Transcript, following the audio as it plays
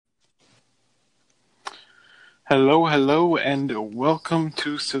Hello, and welcome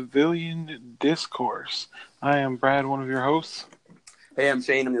to Civilian Discourse. I am Brad, one of your hosts. Hey, I'm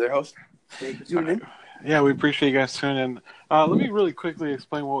Shane. I'm the other host. Thank you for tuning in. Yeah, we appreciate you guys tuning in. Let me really quickly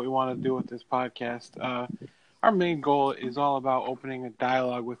explain what we want to do with this podcast. Our main goal is all about opening a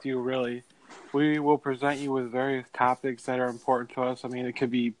dialogue with you, really. We will present you with various topics that are important to us. I mean, it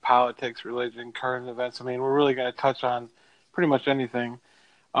could be politics, religion, current events. I mean, we're really going to touch on pretty much anything.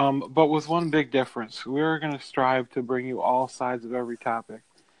 But with one big difference, we're going to strive to bring you all sides of every topic.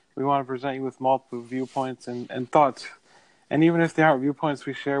 We want to present you with multiple viewpoints and thoughts. And even if they aren't viewpoints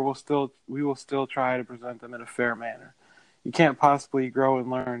we share, we will still try to present them in a fair manner. You can't possibly grow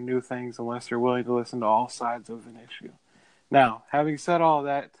and learn new things unless you're willing to listen to all sides of an issue. Now, having said all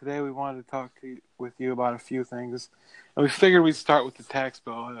that, today we wanted to talk with you about a few things. And we figured we'd start with the tax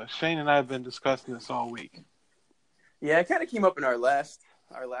bill. Shane and I have been discussing this all week. Yeah, it kind of came up in our last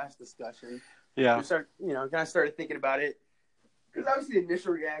discussion. Yeah. We kind of started thinking about it. Because obviously the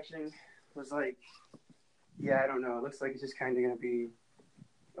initial reaction was like, yeah, I don't know. It looks like it's just kind of going to be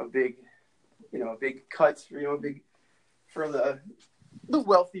a big cut, for the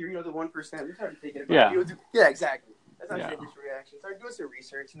wealthier, the 1%. We started thinking about it. Yeah, exactly. That's not the initial reaction. Started doing some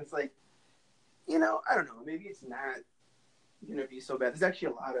research, and it's like, I don't know. Maybe it's not going to be so bad. There's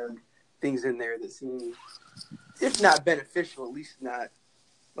actually a lot of things in there that seem, if not beneficial, at least not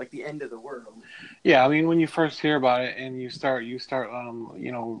like the end of the world. Yeah, I mean, when you first hear about it and you start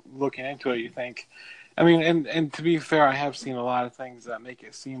looking into it, you think, I mean, and to be fair, I have seen a lot of things that make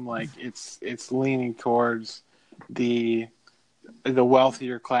it seem like it's leaning towards the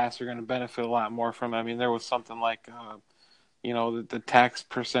wealthier class are going to benefit a lot more from it. I mean, there was something like, the tax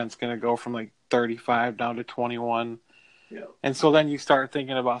percent's going to go from like 35 down to 21. Yeah. And so then you start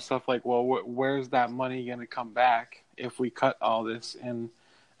thinking about stuff like, well, where's that money going to come back if we cut all this? And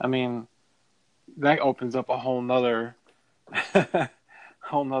I mean, that opens up a whole nother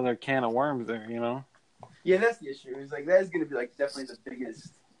can of worms there, Yeah, that's the issue. It's like that is going to be like definitely the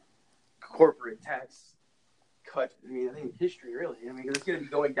biggest corporate tax cut. I mean, I think in history, really. I mean, it's going to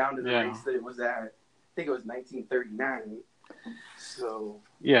be going down to the rates that it was at. I think it was 1939. So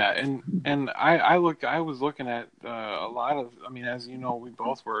yeah, and I was looking at a lot of. I mean, as you know, we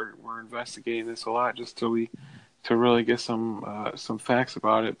both were investigating this a lot just to really get some facts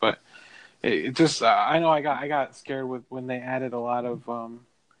about it. But it just I know I got scared when they added a lot of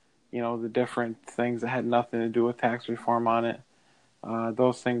the different things that had nothing to do with tax reform on it.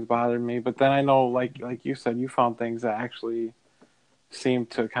 Those things bothered me. But then I know, like you said, you found things that actually seem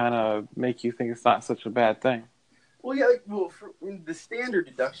to kind of make you think it's not such a bad thing. Well, yeah, for the standard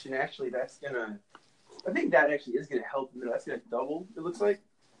deduction, actually, I think that actually is going to help. That's going to double, it looks like.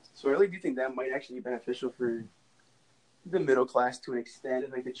 So I really do think that might actually be beneficial for the middle class to an extent.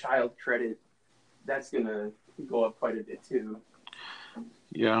 And like the child credit, that's going to go up quite a bit too.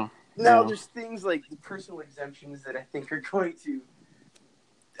 Yeah. Now, there's things like the personal exemptions that I think are going to,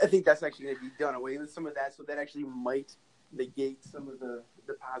 I think that's actually going to be done away with some of that. So that actually might negate some of the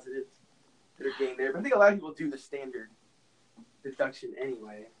positives that are gained there. But I think a lot of people do the standard deduction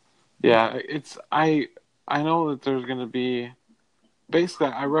anyway. Yeah, I know that there's going to be, basically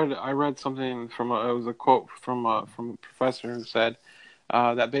I read something from it was a quote from a professor who said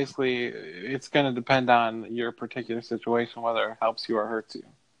that basically it's going to depend on your particular situation whether it helps you or hurts you.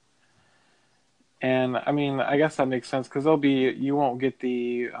 And I mean, I guess that makes sense because you won't get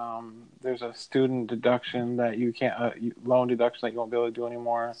there's a student deduction that you can't, loan deduction that you won't be able to do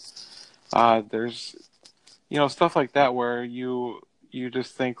anymore. There's, stuff like that where you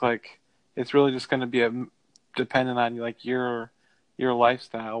just think like it's really just going to be dependent on like your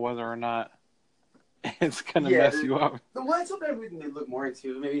lifestyle, whether or not it's going to mess you up. Well, that's something we need to look more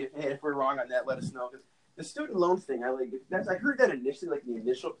into. Maybe if we're wrong on that, let us know. Because the student loan thing, I heard that initially, like the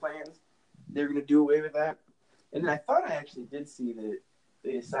initial plans, they were going to do away with that. And then I thought I actually did see that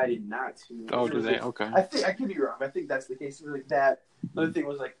they decided not to. Oh, did they? Okay. I could be wrong. I think that's the case. Like that. Another thing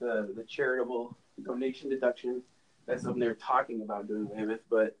was like the charitable donation deduction. That's something they were talking about doing away with,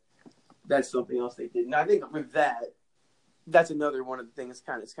 but that's something else they did. And I think with that, that's another one of the things.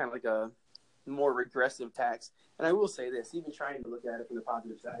 It's kind of like a more regressive tax. And I will say this, even trying to look at it from the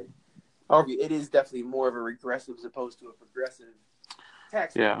positive side, it is definitely more of a regressive as opposed to a progressive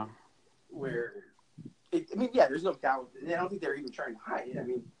tax. Yeah. Where, there's no doubt. I don't think they're even trying to hide it. I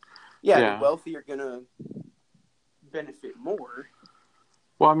mean, the wealthy are going to benefit more.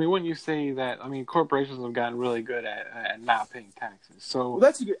 Well, I mean, when you say that, I mean, corporations have gotten really good at not paying taxes. So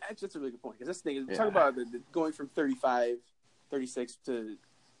that's a really good point. Because that's the thing. Talk about going from 35, 36 to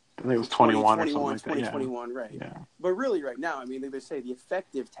I think it was 21 or something like that. 2021, right. Yeah. But really right now, I mean, they say the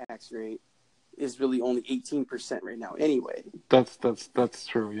effective tax rate is really only 18% right now anyway. That's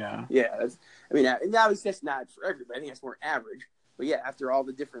true. Yeah. Yeah. I mean, obviously that's not for everybody. I think that's more average. But yeah, after all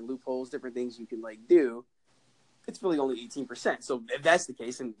the different loopholes, different things you can like do, it's really only 18%. So if that's the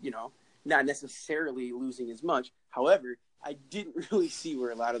case, and not necessarily losing as much. However, I didn't really see where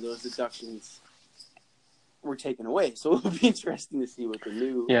a lot of those deductions were taken away. So it'll be interesting to see what the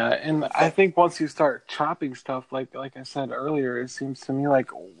new. Yeah, and I think once you start chopping stuff, like I said earlier, it seems to me like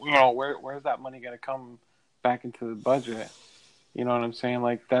where's that money going to come back into the budget? You know what I'm saying?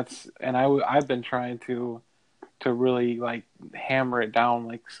 Like I've been trying to really like hammer it down,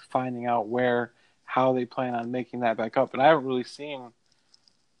 like finding out how they plan on making that back up, and I haven't really seen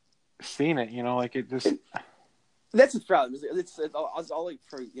it. Like it just. That's the problem. It's all like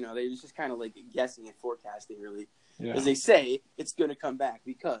for they're just kind of like guessing and forecasting really. Yeah. As they say, it's going to come back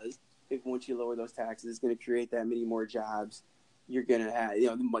because once you lower those taxes, it's going to create that many more jobs. You're going to have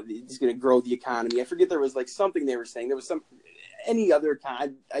it's going to grow the economy. I forget there was like something they were saying. There was any other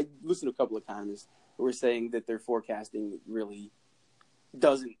I listened to a couple of economists who were saying that their forecasting really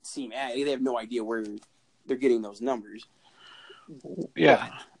doesn't seem. They have no idea where they're getting those numbers. Yeah.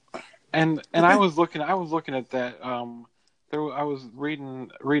 And I was looking at that. I was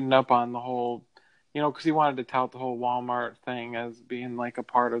reading up on the whole, because he wanted to tout the whole Walmart thing as being like a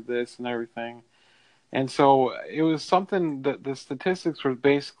part of this and everything. And so it was something that the statistics were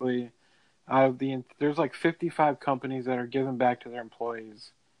basically there's like 55 companies that are giving back to their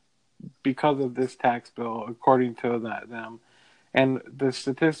employees because of this tax bill, according to them. And the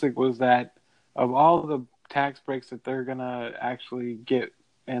statistic was that of all the tax breaks that they're gonna actually get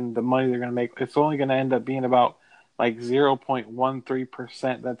and the money they're going to make, it's only going to end up being about like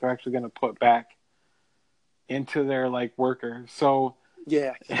 0.13% that they're actually going to put back into their like workers. So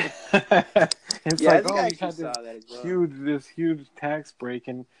yeah, it's like, oh, you had this huge tax break,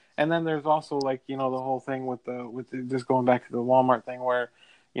 and then there's also like the whole thing with just going back to the Walmart thing where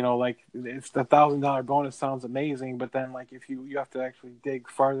like it's the $1,000 bonus sounds amazing, but then like if you have to actually dig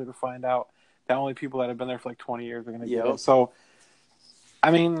farther to find out that only people that have been there for like 20 years are going to get it. So I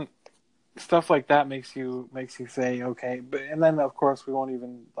mean, stuff like that makes you say, okay, and then of course we won't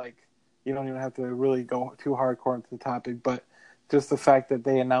even you don't even have to really go too hardcore into the topic, but just the fact that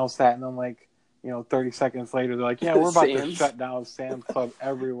they announced that and then 30 seconds later they're like, yeah, we're about to shut down Sam's Club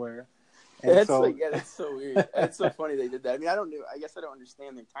everywhere. And that's so weird. That's so funny they did that. I mean, I guess I don't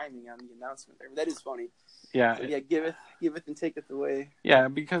understand their timing on the announcement there, but that is funny. Yeah. So, giveth and taketh away. Yeah,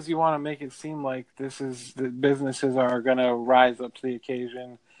 because you want to make it seem like the businesses are going to rise up to the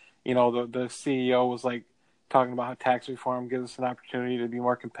occasion. The CEO was like talking about how tax reform gives us an opportunity to be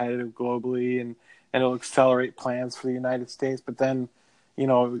more competitive globally and it'll accelerate plans for the United States. But then,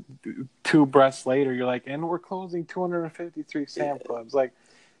 2 breaths later, you're like, and we're closing 253 Sam Clubs. Like,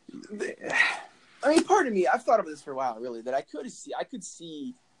 I mean, part of me, I've thought of this for a while, really, that I could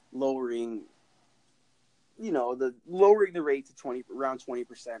see lowering. Lowering the rate to around 20%.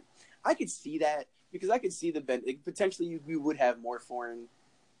 I could see that because I could see potentially we would have more foreign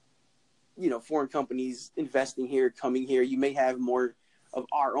companies investing here, coming here. You may have more of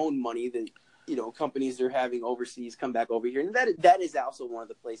our own money that companies they're having overseas come back over here, and that is also one of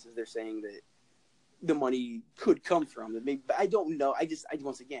the places they're saying that the money could come from. That maybe, I don't know. I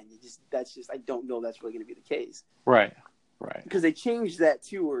once again, I don't know that's really going to be the case. Right. Because they changed that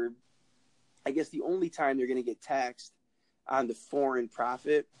too, or I guess the only time they're going to get taxed on the foreign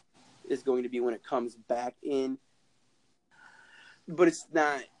profit is going to be when it comes back in. But it's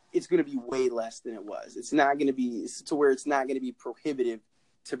not. It's going to be way less than it was. It's not going to be to where it's not going to be prohibitive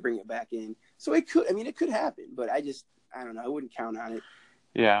to bring it back in. So it could. I mean, it could happen, but I don't know. I wouldn't count on it.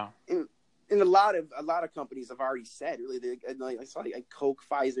 Yeah. And a lot of companies have already said really. I saw like Coke,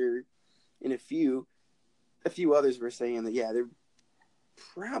 Pfizer, and a few others were saying that they're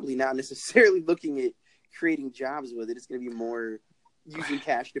probably not necessarily looking at creating jobs with it. It's going to be more using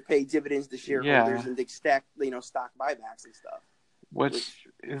cash to pay dividends to shareholders and to stack, stock buybacks and stuff. Which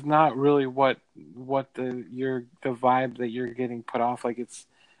is not really what the vibe that you're getting put off. Like it's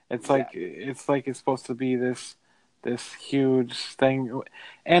like it's supposed to be this huge thing.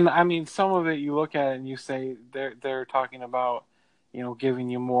 And I mean, some of it you look at it and you say they're talking about, giving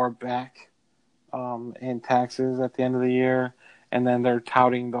you more back in taxes at the end of the year. And then they're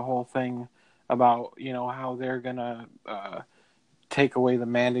touting the whole thing about, how they're going to take away the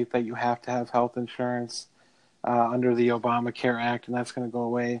mandate that you have to have health insurance under the Obamacare Act, and that's going to go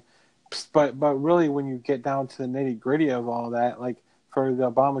away. But really, when you get down to the nitty-gritty of all that, like for the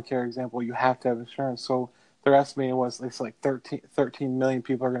Obamacare example, you have to have insurance. So their estimating was it's like 13 million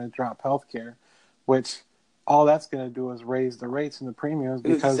people are going to drop health care, which all that's going to do is raise the rates and the premiums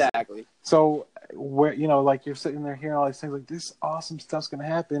because Exactly. so where like you're sitting there hearing all these things like this awesome stuff's going to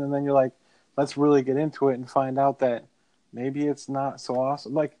happen, and then you're like, let's really get into it and find out that maybe it's not so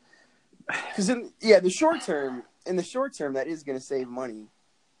awesome. Like, because in the short term, that is going to save money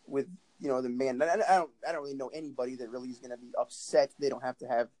with the man. I don't really know anybody that really is going to be upset they don't have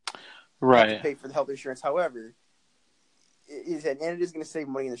to pay for the health insurance. However, it is going to save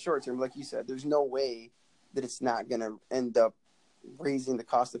money in the short term. Like you said, there's no way that it's not going to end up raising the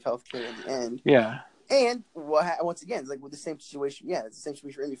cost of healthcare in the end. Yeah. And once again, it's like with the same situation. Yeah, it's the same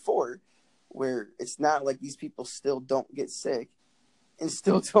situation we were in before, where it's not like these people still don't get sick and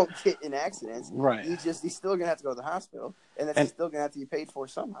still don't get in accidents. Right. He's still gonna have to go to the hospital, and that's still gonna have to be paid for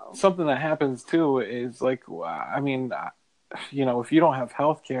somehow. Something that happens too is like, I mean, if you don't have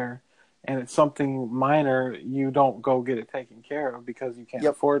health care and it's something minor, you don't go get it taken care of because you can't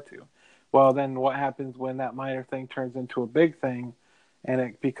afford to. Well, then what happens when that minor thing turns into a big thing and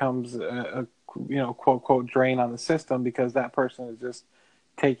it becomes a quote, quote, drain on the system because that person is just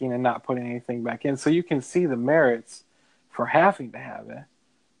taking and not putting anything back in. So you can see the merits for having to have it,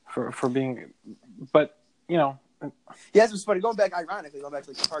 for being, but, Yeah, it's just funny. Ironically, going back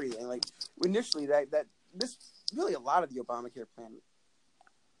to like the party thing, like initially that this really a lot of the Obamacare plan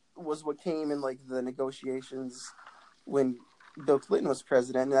was what came in like the negotiations when Bill Clinton was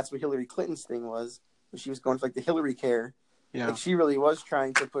president, and that's what Hillary Clinton's thing was. When she was going for like the Hillary Care. Yeah. Like she really was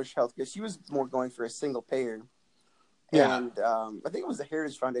trying to push health care. She was more going for a single payer. Yeah. And I think it was the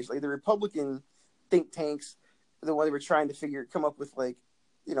Heritage Foundation, like the Republican think tanks, the one they were trying to come up with like,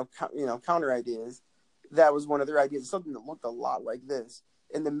 counter ideas. That was one of their ideas, something that looked a lot like this.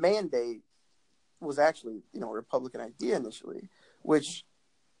 And the mandate was actually, a Republican idea initially, which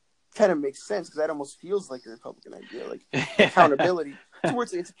kind of makes sense because that almost feels like a Republican idea, like accountability.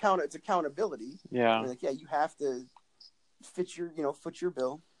 Towards it's accountability. Yeah. Like, you have to foot your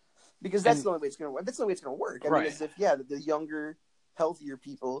bill, because that's the only way it's going to work. That's the only way it's going to work. I mean, as if the younger, healthier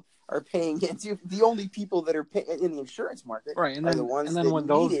people are paying into the only people that are in the insurance market, right? And then the ones when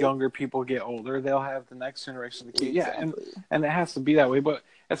those younger people get older, they'll have the next generation to keep. Exactly. Yeah, and it has to be that way. But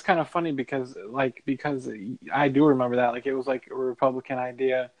it's kind of funny because I do remember that it was like a Republican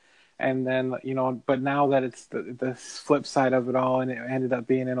idea. And then, but now that it's the flip side of it all and it ended up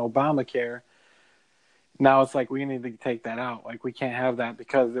being in Obamacare, now it's like we need to take that out. Like we can't have that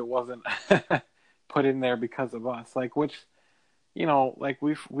because it wasn't put in there because of us. Like we've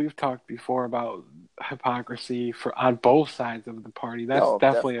talked before about hypocrisy on both sides of the party. That's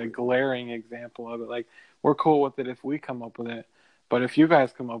definitely a glaring example of it. Like we're cool with it if we come up with it. But if you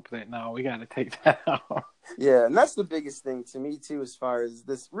guys come up with it, no, we got to take that out. Yeah, and that's the biggest thing to me, too, as far as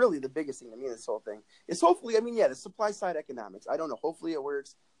this, really the biggest thing to me in this whole thing is hopefully, the supply side economics. I don't know. Hopefully it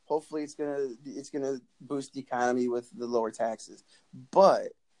works. Hopefully it's gonna boost the economy with the lower taxes. But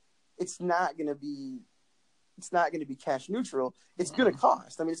it's not gonna be cash neutral. It's gonna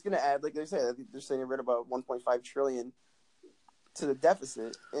cost. I mean, it's gonna add, like they said, they're saying they're at about $1.5 trillion to the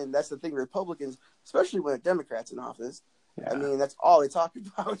deficit. And that's the thing, Republicans, especially when a Democrat's in office, I mean, that's all they talk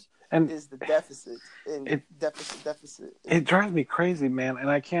about is the deficit and deficit. It drives me crazy, man, and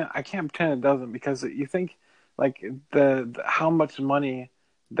I can't pretend it doesn't, because you think like the how much money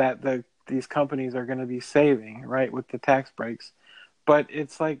that these companies are going to be saving, right, with the tax breaks, but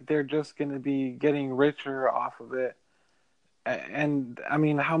it's like they're just going to be getting richer off of it. And I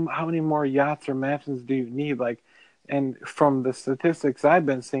mean, how many more yachts or mansions do you need? Like, and from the statistics I've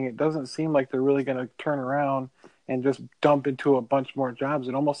been seeing, it doesn't seem like they're really going to turn around and just dump into a bunch more jobs.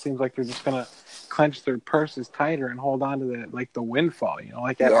 It almost seems like they're just going to clench their purses tighter and hold on to the windfall,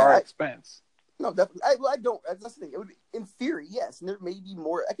 at our expense. No, definitely. I don't. That's the thing. It would, in theory, yes. And there may be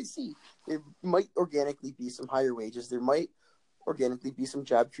more. I could see there might organically be some higher wages. There might organically be some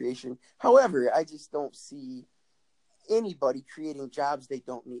job creation. However, I just don't see anybody creating jobs they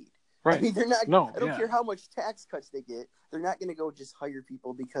don't need. Right. I mean, they're not. No, I don't care how much tax cuts they get. They're not going to go just hire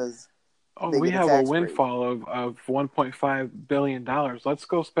people because. We have a windfall of $1.5 billion. Let's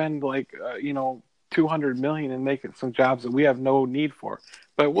go spend $200 million and make it some jobs that we have no need for.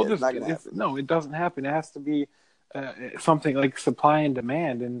 But we'll it doesn't happen. It has to be something like supply and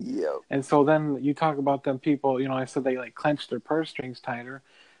demand. And so then you talk about them people, I said they clench their purse strings tighter.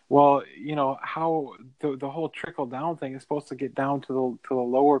 Well, how the whole trickle down thing is supposed to get down to the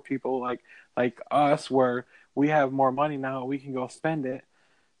lower people like us, where we have more money now, we can go spend it.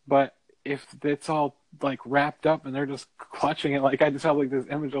 But if it's all wrapped up and they're just clutching it, I just have this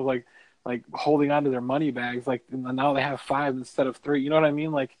image of holding onto their money bags, now they have 5 instead of 3. You know what I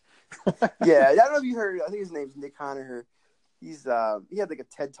mean? Yeah, I don't know if you heard. I think his name's Nick Conacher. he had like a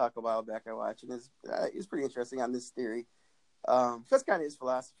TED talk a while back I watched, and it's pretty interesting on this theory. That's kind of his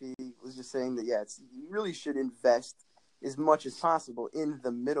philosophy. He was just saying that you really should invest as much as possible in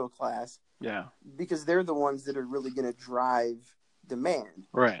the middle class. Yeah. Because they're the ones that are really going to drive demand.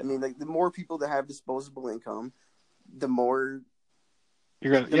 Right. I mean, like the more people that have disposable income, the more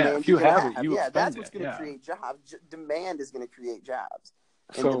you're gonna. Yeah. If you have it, you that's what's going to create jobs. Demand is going to create jobs,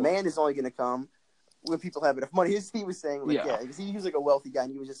 and So, demand is only going to come when people have enough money. He was saying, like, because he was like a wealthy guy,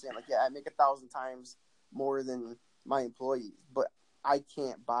 and he was just saying, like, I make 1,000 times more than my employees, but I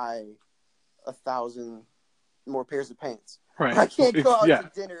can't buy 1,000 more pairs of pants. Right. I can't go out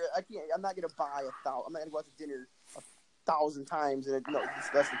to dinner. I'm not going to buy 1,000. I'm not going to go out to dinner 1,000 times. And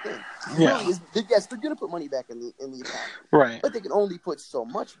that's the thing. Really yes, they're going to put money back in the economy. Right. But they can only put so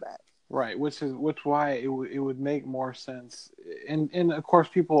much back. Right. Which why it would make more sense. And of course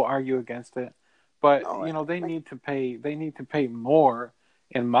people argue against it, but they need to pay more,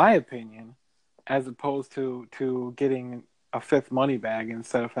 in my opinion, as opposed to getting a fifth money bag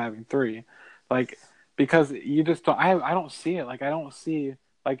instead of having three, like, because you just don't. I don't see it. Like, I don't see,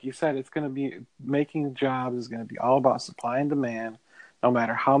 like you said, it's going to be making jobs is going to be all about supply and demand, no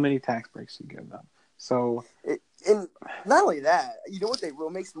matter how many tax breaks you give them. So, and not only that,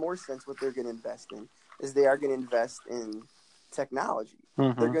 what makes more sense. What they're going to invest in is they are going to invest in technology.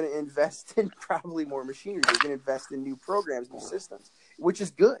 Mm-hmm. They're going to invest in probably more machinery. They're going to invest in new programs, new systems, which is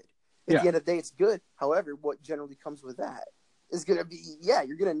good. At the end of the day, it's good. However, what generally comes with that is going to be,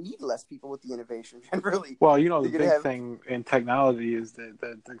 you're going to need less people with the innovation generally. Well, the big thing in technology is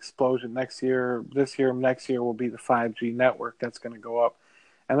the explosion this year, next year will be the 5G network that's going to go up.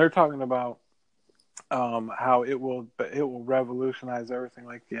 And they're talking about how it will revolutionize everything,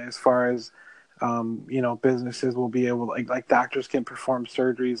 like as far as, businesses will be able, like doctors can perform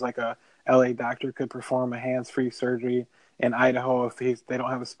surgeries, like a LA doctor could perform a hands-free surgery in Idaho if they don't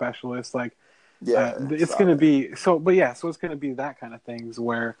have a specialist, like, it's going to be so it's going to be that kind of things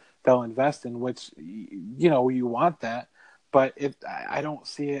where they'll invest in, which, you want that, but I don't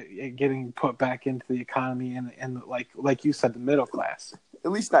see it getting put back into the economy and like you said, the middle class.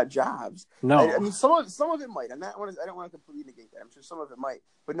 At least not jobs. No, I mean some of it might. I don't want to completely negate that. I'm sure some of it might,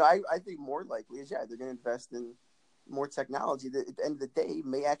 but no, I think more likely is they're going to invest in more technology that at the end of the day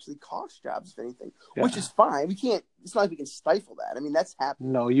may actually cost jobs, if anything, which is fine. It's not like we can stifle that. I mean, that's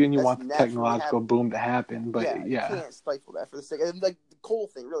happening. No, you want the technological boom to happen, but you can't stifle that for the sake of, like, the coal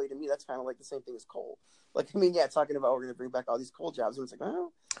thing. Really, to me, that's kind of like the same thing as coal. Like, I mean, talking about we're going to bring back all these coal jobs, and it's like,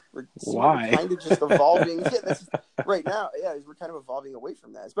 we're kind of just evolving. Right now, we're kind of evolving away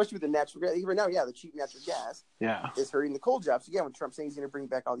from that, especially with the natural gas. Right now, the cheap natural gas is hurting the coal jobs. So, when Trump's saying he's going to bring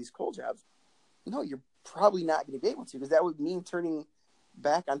back all these coal jobs, no, you're probably not going to be able to, because that would mean turning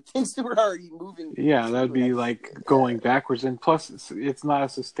back on things that were already moving. Yeah, that would be like going backwards, and plus, it's not a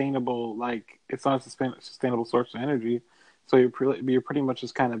sustainable sustainable source of energy. So you're pretty much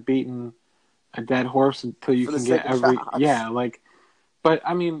just kind of beating a dead horse until you can get every But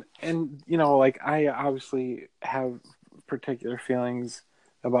I mean, and I obviously have particular feelings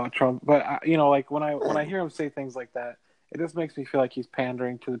about Trump, but when I hear him say things like that, it just makes me feel like he's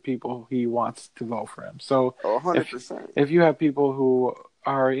pandering to the people he wants to vote for him. So 100%. If you have people who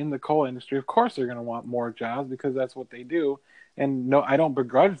are in the coal industry, of course they're going to want more jobs because that's what they do. And no, I don't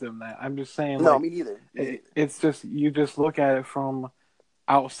begrudge them that. I'm just saying. No, me neither. It's just, you just look at it from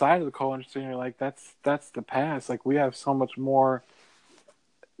outside of the coal industry and you're like, that's the past. Like, we have so much more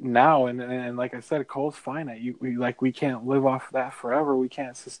now. And like I said, coal's finite. We can't live off that forever. We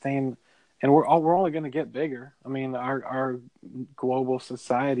can't sustain. And we're only going to get bigger. I mean, our global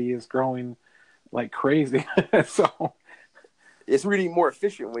society is growing like crazy. So it's really more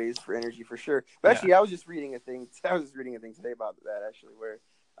efficient ways for energy, for sure. But actually, I was just reading a thing today about that, actually, where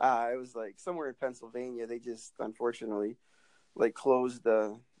it was like somewhere in Pennsylvania, they just unfortunately like closed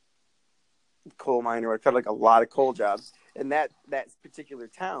the coal mine, or cut like a lot of coal jobs. And that particular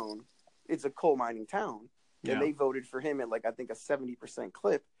town, it's a coal mining town, and they voted for him at like, I think, a 70%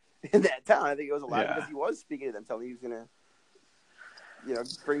 clip in that town. I think it was a lot because he was speaking to them, telling he was going to,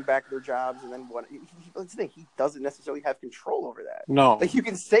 bring back their jobs. And then he doesn't necessarily have control over that. No. Like, you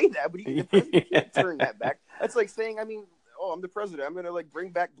can say that, but the president can't turn that back. That's like saying, I mean, I'm the president, I'm going to like bring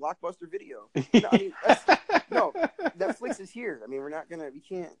back Blockbuster Video. No, Netflix is here. I mean, we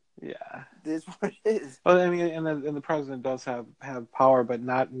can't. Yeah. It is what it is. Well, I mean, and the president does have power, but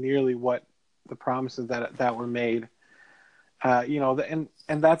not nearly what the promises that were made. And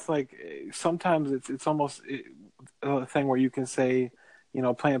that's like, sometimes it's almost a thing where you can say,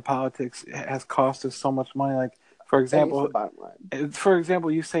 playing politics has cost us so much money. Like, for example,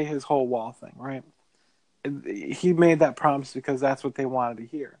 you say his whole wall thing, right? he made that promise because that's what they wanted to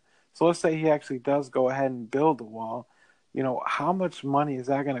hear. So let's say he actually does go ahead and build the wall. How much money is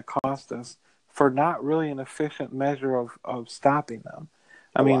that going to cost us for not really an efficient measure of stopping them?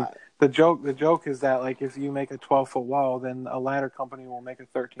 I A mean, lot. the joke is that like if you make a 12-foot wall, then a ladder company will make a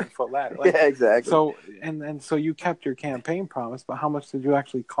 13-foot ladder. Like Yeah, exactly. so, and so you kept your campaign promise, but how much did you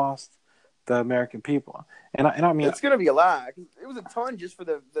actually cost the American people? And I mean, It's gonna be a lot. It was a ton just for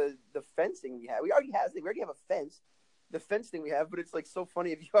the fencing we have. We already have a fence. The fence thing we have, but it's like so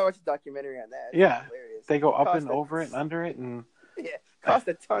funny if you watch a documentary on that. It's yeah, hilarious. they go up and Cost over it and under it, and yeah, cost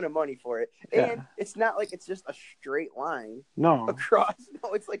a ton of money for it. And yeah, it's not like it's just a straight line no across.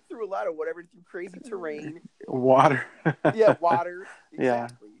 No, it's like through a lot of whatever, through crazy terrain. water. Yeah, water. Yeah,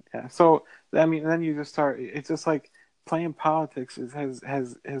 Exactly. yeah. So I mean, then you just start. It's just like playing politics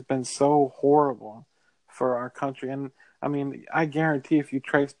has been so horrible for our country, and I mean, I guarantee if you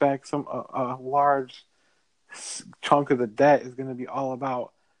trace back a large chunk of the debt is going to be all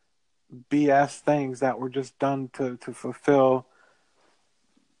about BS things that were just done to fulfill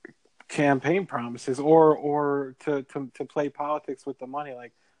campaign promises or to play politics with the money.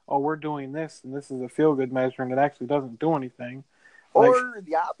 Like, oh, we're doing this and this is a feel good measure, and it actually doesn't do anything. Like, Or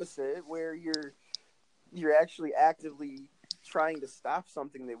the opposite, where you're actually actively trying to stop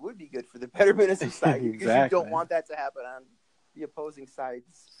something that would be good for the betterment of society because you don't exactly. want that to happen on the opposing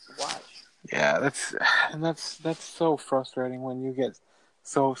side's watch. Yeah, that's so frustrating when you get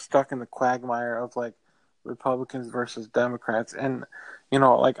so stuck in the quagmire of like Republicans versus Democrats, and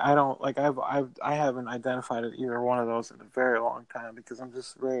like I don't like I haven't identified at either one of those in a very long time because I'm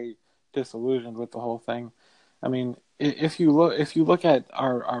just very disillusioned with the whole thing. I mean, if you look at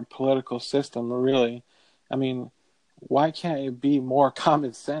our political system, really, I mean, why can't it be more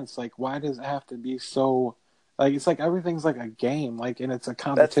common sense? Like, why does it have to be so? Like it's like everything's like a game, like and it's a That's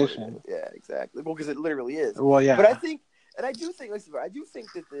what it competition. is. Yeah, exactly. Well, because it literally is. Well, But I yeah, think, and I do think, listen, I do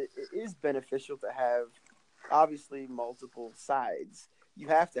think that it is beneficial to have obviously multiple sides. You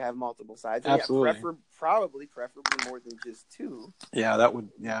have to have multiple sides, and yeah, absolutely. preferably more than just two. Yeah, that would.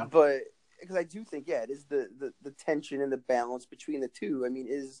 Yeah, But because I do think, yeah, it is the tension and the balance between the two. I mean,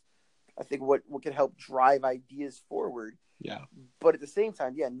 is I think what can help drive ideas forward. yeah, But at the same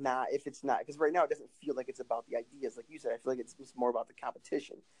time, yeah, not if it's not because right now it doesn't feel like it's about the ideas, like you said. I feel like it's more about the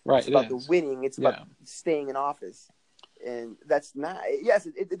competition. right. It's It about the is. winning. It's about Yeah, staying in office, and that's not. Yes,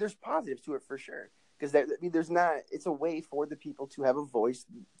 there's positives to it for sure because I mean, there's not. It's a way for the people to have a voice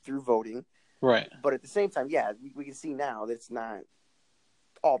through voting, right. but at the same time, yeah, we can see now that it's not.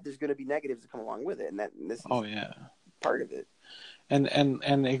 Oh, there's going to be negatives that come along with it, and this is Oh yeah, part of it. and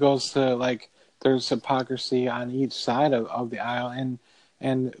it goes to like there's hypocrisy on each side of the aisle,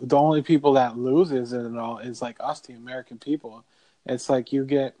 and the only people that loses in it all is like us, the American people. It's like you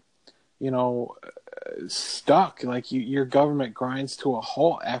get stuck. Like your government grinds to a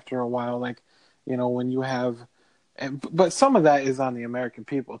halt after a while. Like when you have, but some of that is on the American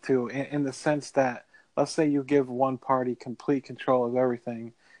people too, in the sense that let's say you give one party complete control of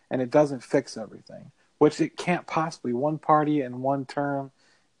everything, and it doesn't fix everything, which it can't possibly. One party in one term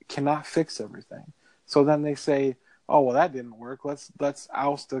cannot fix everything. So then they say, "Oh well, that didn't work. Let's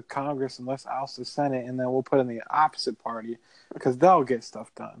oust the Congress and let's oust the Senate, and then we'll put in the opposite party because they'll get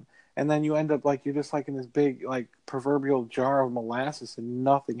stuff done." And then you end up like you're just like in this big like proverbial jar of molasses, and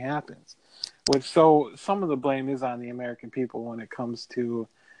nothing happens. Which so some of the blame is on the American people when it comes to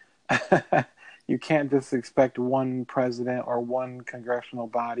you can't just expect one president or one congressional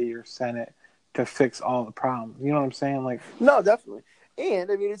body or Senate to fix all the problems. You know what I'm saying? Like, No, definitely.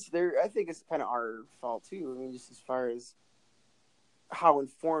 And I mean, it's there. I think it's kind of our fault too. I mean, just as far as how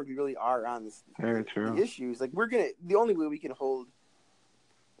informed we really are on very the true. issues. Like the only way we can hold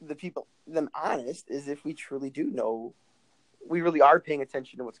them honest is if we truly do know, we really are paying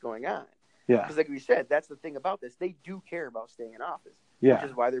attention to what's going on. Yeah. Because like we said, that's the thing about this. They do care about staying in office, which Yeah.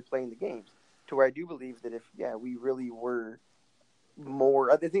 is why they're playing the games. To where I do believe that if we really were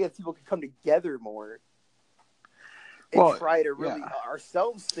more, I think if people could come together more and Well, try to really yeah.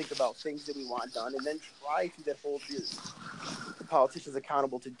 ourselves think about things that we want done, and then try to that hold the politicians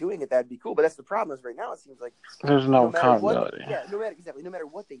accountable to doing it, that'd be cool. But that's the problem is right now it seems like There's no no matter what, accountability. no matter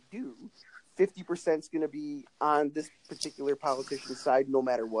what they do, 50% is going to be on this particular politician's side, no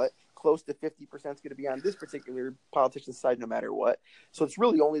matter what. Close to 50% is going to be on this particular politician's side, no matter what. So it's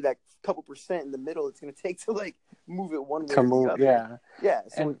really only that couple percent in the middle it's going to take to like move it one way To or move, the other. yeah. Yeah.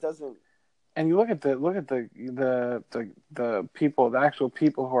 So And it doesn't. and you look at the people, the actual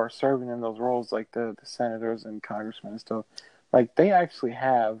people who are serving in those roles, like the senators and congressmen and stuff, like they actually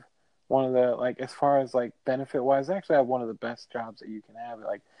have one of the like as far as like benefit wise, they actually have one of the best jobs that you can have.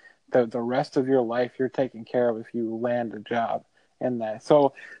 Like the rest of your life you're taken care of if you land a job in that.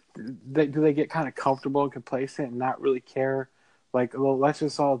 So do they get kind of comfortable and complacent and not really care? Like, well, let's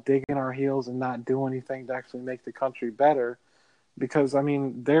just all dig in our heels and not do anything to actually make the country better. Because, I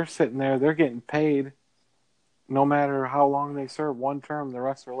mean, they're sitting there, they're getting paid no matter how long they serve, one term, the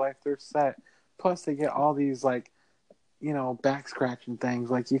rest of their life, they're set. Plus, they get all these, like, back scratching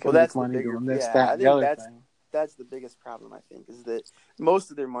things. Like, you can make money doing this, that, I and the think other thing. that's the biggest problem, I think, is that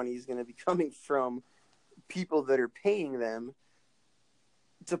most of their money is going to be coming from people that are paying them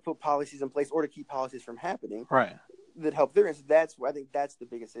to put policies in place or to keep policies from happening. Right. That help their interests. I think that's the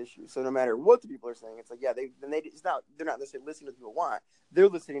biggest issue. So no matter what the people are saying, it's like, yeah, they're not necessarily listening to what people want. They're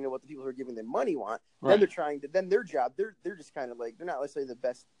listening to what the people who are giving them money want. Right. Then their job, they're just kind of like, they're not necessarily the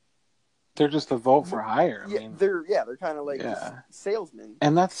best. They're just a vote for hire. Yeah, they're kind of like salesmen.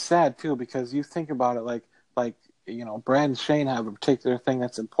 And that's sad too, because you think about it like Brad and Shane have a particular thing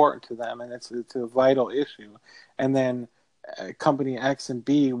that's important to them, and it's a vital issue. And then company X and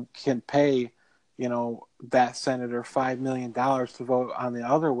B can pay, that senator $5 million to vote on the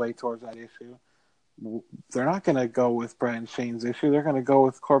other way towards that issue. They're not going to go with Brad and Shane's issue. They're going to go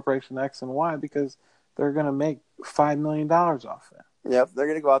with Corporation X and Y because they're going to make $5 million off it. Yep, they're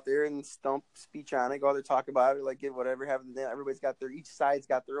going to go out there and stump speech on it, go out there, talk about it, like get whatever, everybody's got each side's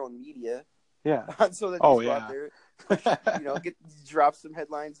got their own media. Yeah. So they just go out there, drop some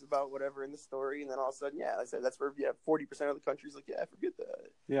headlines about whatever in the story, and then all of a sudden, like I said, that's where 40% of the country's like, yeah, forget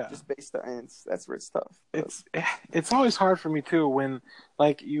that. Yeah. Just based on that's where it's tough. It's always hard for me too when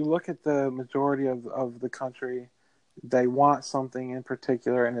you look at the majority of the country, they want something in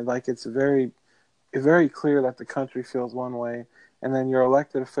particular, and it's very, very clear that the country feels one way, and then your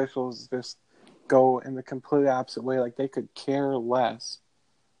elected officials just go in the completely opposite way. Like they could care less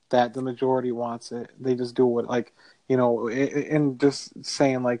that the majority wants it. They just do what, and just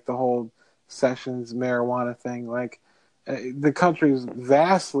saying the whole Sessions marijuana thing, the country's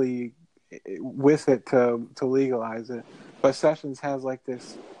vastly with it to legalize it, but Sessions has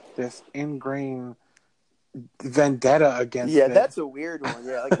this ingrained vendetta against it. Yeah, that's a weird one.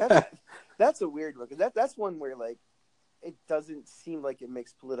 Yeah, that's a weird one, because that's one where it doesn't seem like it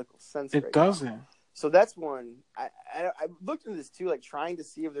makes political sense. It doesn't. Now. So that's one. I looked into this too, trying to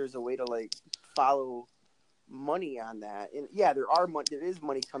see if there's a way to follow money on that. And yeah, there is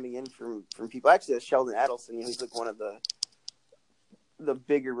money coming in from people. Actually, Sheldon Adelson, he's one of the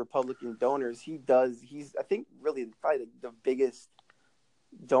bigger Republican donors. He's I think really probably the biggest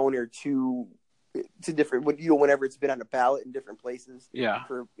donor to different, whenever it's been on a ballot in different places. Yeah.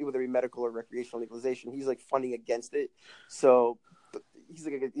 For whether it be medical or recreational legalization, he's funding against it. So he's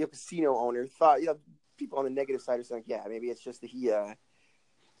a casino owner. Thought, people on the negative side are saying, yeah, maybe it's just that he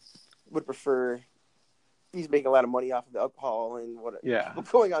would prefer. He's making a lot of money off of the alcohol and people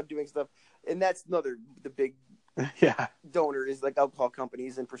going out doing stuff, and that's the big donor is alcohol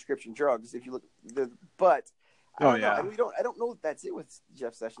companies and prescription drugs. If you look, but. I don't know if that's it with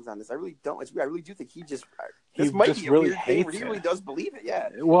Jeff Sessions on this. I really don't. I really do think this might be a weird thing where he really does believe it. Yeah.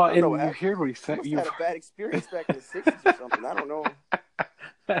 Well, and you hear what he said. You had a bad experience back in the 60s or something. I don't know.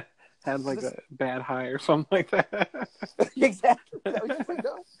 Had a bad high or something like that. Exactly. That was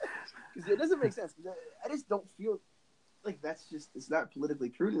because it doesn't make sense. I just don't feel like it's not politically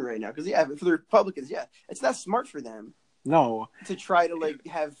prudent right now. Because for the Republicans, it's not smart for them. No. To try to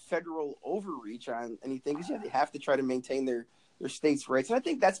have federal overreach on anything, because they have to try to maintain their states' rights, and I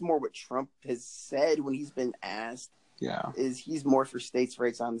think that's more what Trump has said when he's been asked. Yeah, is he's more for states'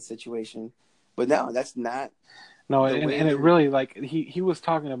 rights on the situation, but no, that's not. No, and it really he was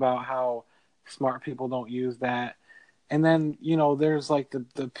talking about how smart people don't use that, and then there's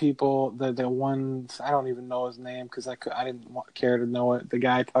the people the ones, I don't even know his name because I didn't care to know it. The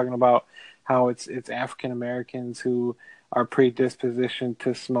guy talking about how it's African Americans who are predispositioned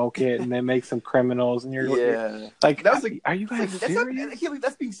to smoke it, and they make them criminals. And you're are you guys serious? I can't believe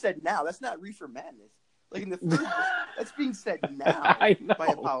that's being said now. That's not reefer madness. In the first, that's being said now by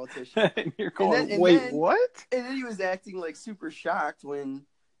a politician. And you're going, wait, what? And then he was acting super shocked when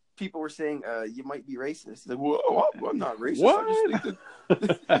people were saying, "You might be racist." He's like, "Whoa, I'm not racist." What? I just think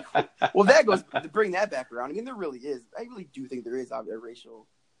that... Well, that goes to bring that back around. I mean, there really is. I really do think there is a racial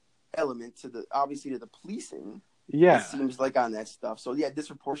element to the policing. Yeah, it seems on that stuff. So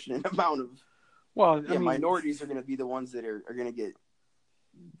disproportionate amount of minorities are going to be the ones that are going to get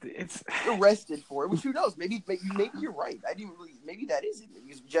arrested for it. Which who knows? Maybe you're right. Maybe that is it.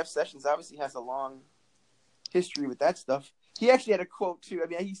 Because Jeff Sessions obviously has a long history with that stuff. He actually had a quote too. I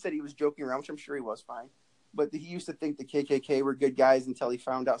mean, he said he was joking around, which I'm sure he was fine. but he used to think the KKK were good guys until he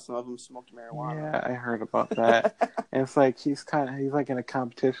found out some of them smoked marijuana. Yeah, I heard about that. And it's like he's like in a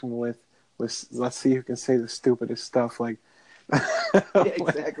competition with let's see who can say the stupidest stuff like Yeah,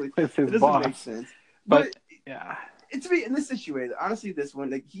 exactly. with his It doesn't boss. make sense. But yeah. It's me in this situation. Honestly, this one,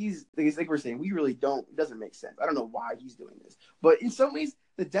 like like we're saying, we really don't. It doesn't make sense. I don't know why he's doing this, but in some ways,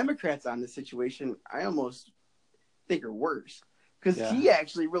 the Democrats on this situation, I almost think are worse because he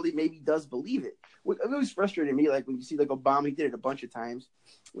actually really maybe does believe it. What always frustrated me, like when you see like Obama, he did it a bunch of times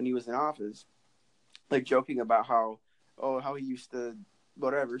when he was in office, like joking about how he used to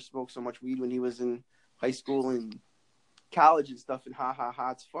whatever smoke so much weed when he was in high school and college and stuff, and ha ha ha,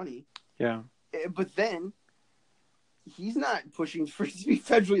 it's funny. Yeah. But then he's not pushing for it to be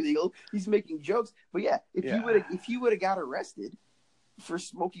federally legal. He's making jokes. But yeah, if he would have got arrested for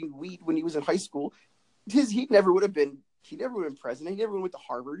smoking weed when he was in high school, he never would have been president. He never went to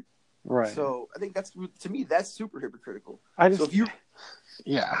Harvard. Right. So I think that's super hypocritical.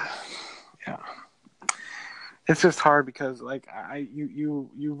 Yeah. It's just hard because like you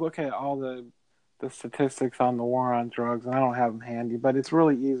look at all the statistics on the war on drugs, and I don't have them handy, but it's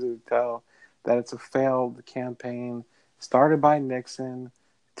really easy to tell that it's a failed campaign started by Nixon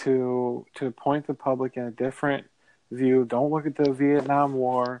to point the public in a different view. Don't look at the Vietnam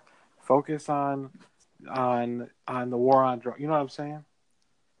War. Focus on the war on drugs. You know what I'm saying?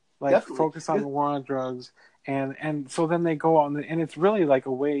 Like Definitely. Focus on the war on drugs, and so then they go on, and it's really like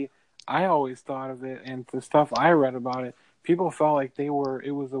a way. I always thought of it, and the stuff I read about it, people felt like it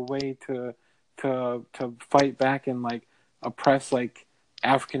was a way to fight back and like oppress like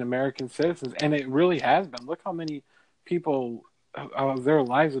African American citizens, and it really has been. Look how many people their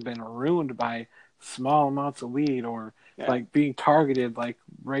lives have been ruined by small amounts of weed or like being targeted, like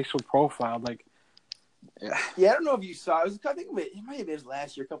racial profiled, like. Yeah, I don't know if you saw. I think it might have been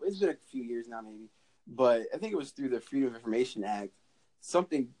last year. It's been a few years now, maybe, but I think it was through the Freedom of Information Act.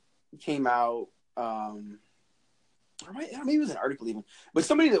 Something came out. Or maybe it was an article even, but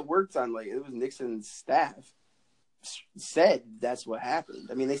somebody that worked on it was Nixon's staff said that's what happened.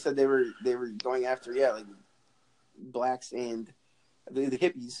 I mean, they said they were going after like blacks and the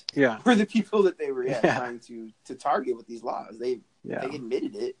hippies were the people that they were trying to target with these laws. They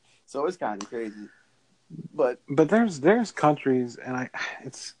admitted it, so it's kind of crazy. But there's countries, and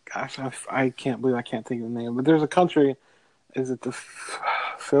I can't believe I can't think of the name, but there's a country. Is it the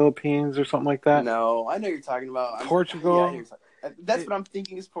Philippines or something like that? No, I know you're talking about Portugal. That's what I'm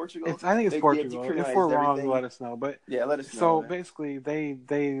thinking is Portugal. I think it's Portugal. If we're wrong, let us know. But let us know. So basically, they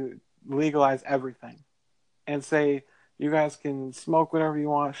legalize everything, and say you guys can smoke whatever you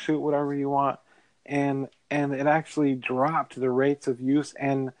want, shoot whatever you want, and it actually dropped the rates of use,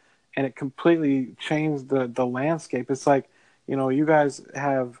 and it completely changed the landscape. It's like, you guys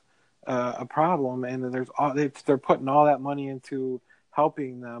have a problem, and they're putting all that money into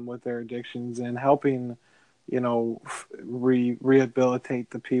helping them with their addictions and helping, rehabilitate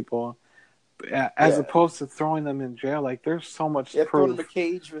the people, as opposed to throwing them in jail. Like there's so much proof. Throwing them in a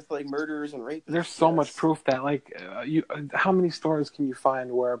cage with like murderers and rapists. There's so much proof that how many stories can you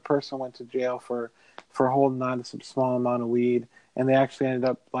find where a person went to jail for holding on to some small amount of weed, and they actually ended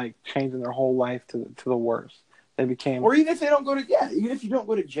up like changing their whole life to the worse. They became, or even if they don't go to even if you don't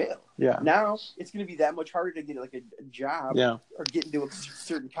go to jail, now it's going to be that much harder to get like a job, or get into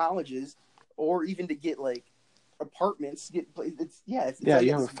certain colleges, or even to get like apartments. You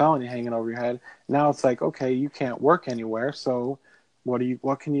have a felony hanging over your head. Now it's like, okay, you can't work anywhere, so what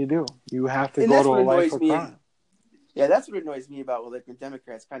can you do? You have to go to a life of crime. Yeah, that's what annoys me about when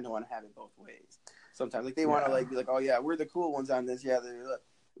Democrats kind of want to have it both ways. Sometimes be like, oh yeah, we're the cool ones on this,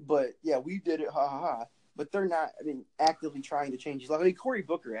 but we did it, ha ha ha. But they're not, actively trying to change his life. Cory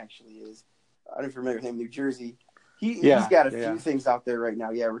Booker actually is. I don't know if you're familiar with him, New Jersey. He's got a few things out there right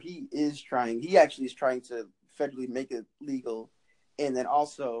now, where he actually is trying to federally make it legal, and then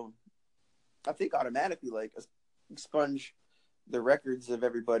also, I think automatically, expunge the records of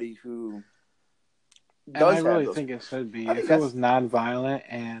everybody who does and I really think it should be. If it was nonviolent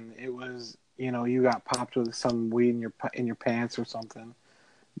and it was, you got popped with some weed in your pants or something,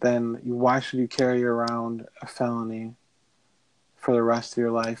 then why should you carry around a felony for the rest of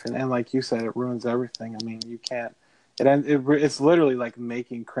your life? And like you said, it ruins everything. You can't. It's literally like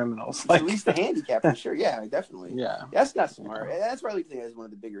making criminals. At least the handicap, for sure. Yeah, definitely. Yeah, that's not smart. And that's why I think that's one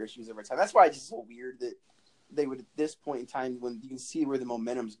of the bigger issues over time. That's why it's just so weird that they would, at this point in time, when you can see where the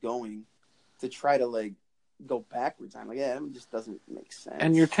momentum's going, to try to go backwards. It just doesn't make sense.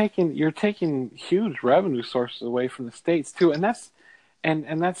 And you're taking huge revenue sources away from the states too, and that's.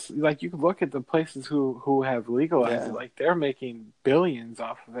 And that's like, you can look at the places who have legalized it, like they're making billions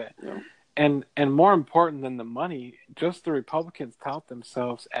off of it. And more important than the money, just the Republicans tout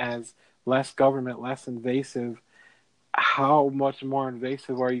themselves as less government, less invasive. How much more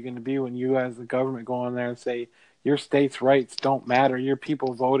invasive are you going to be when you, as the government, go in there and say your state's rights don't matter? Your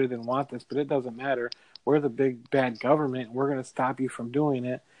people voted and want this, but it doesn't matter. We're the big bad government. We're going to stop you from doing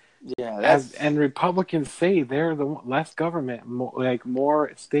it. Yeah, And Republicans say they're the less government,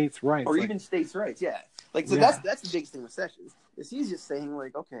 more states' rights, or even states' rights. Yeah, so yeah. that's the biggest thing with Sessions is he's just saying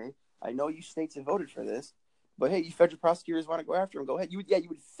like, okay, I know you states have voted for this, but hey, you federal prosecutors want to go after him, go ahead. You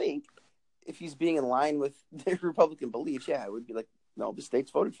would think if he's being in line with their Republican beliefs, it would be like, no, the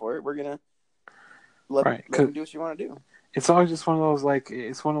states voted for it. We're gonna let them do what you want to do. It's always just one of those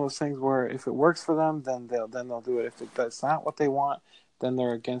it's one of those things where if it works for them, then they'll do it. If it's not what they want, then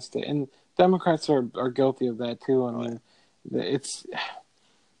they're against it. And Democrats are guilty of that too. I mean, it's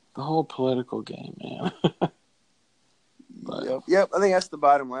the whole political game, man. Yep. I think that's the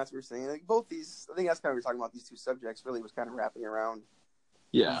bottom line. We're saying like both these. I think that's kind of what we're talking about. These two subjects really was kind of wrapping around.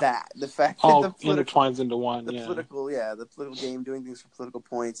 Yeah. That the fact all that the intertwines into one. The political game, doing things for political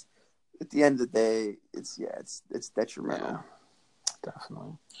points. At the end of the day, it's detrimental. Yeah,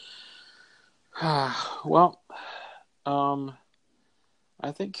 definitely. Well,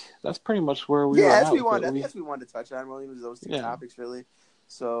 I think that's pretty much where we were at. I think that's what we wanted to touch on. Really, was those two topics, really.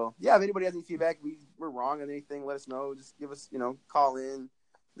 So, if anybody has any feedback, we're wrong on anything, let us know. Just give us, call in,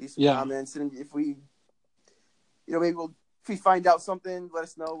 leave some comments, and if we, maybe if we find out something, let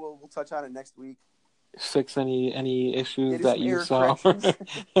us know. We'll touch on it next week. Fix any issues that you saw.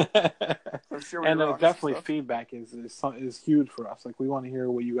 I'm sure and definitely feedback is huge for us. Like we want to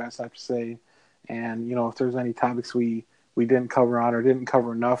hear what you guys have to say, and if there's any topics we didn't cover on or didn't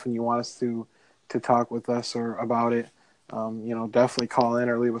cover enough, and you want us to talk with us or about it, definitely call in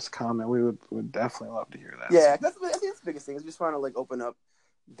or leave us a comment. We would definitely love to hear that. Yeah, I think that's the biggest thing. Is we just want to open up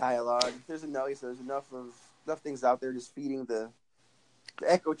dialogue. There's enough things out there just feeding the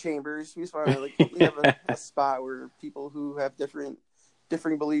echo chambers. We just want to have a spot where people who have differing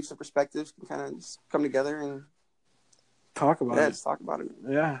beliefs and perspectives can kind of just come together and talk about it. Just talk about it.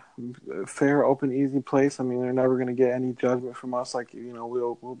 Yeah, fair, open, easy place. I mean, they're never going to get any judgment from us.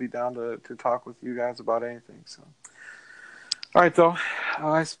 We'll be down to talk with you guys about anything. So, all right, though.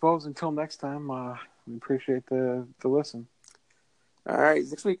 I suppose until next time, we appreciate the listen. All right,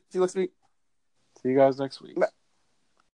 next week. See you next week. See you guys next week. Bye.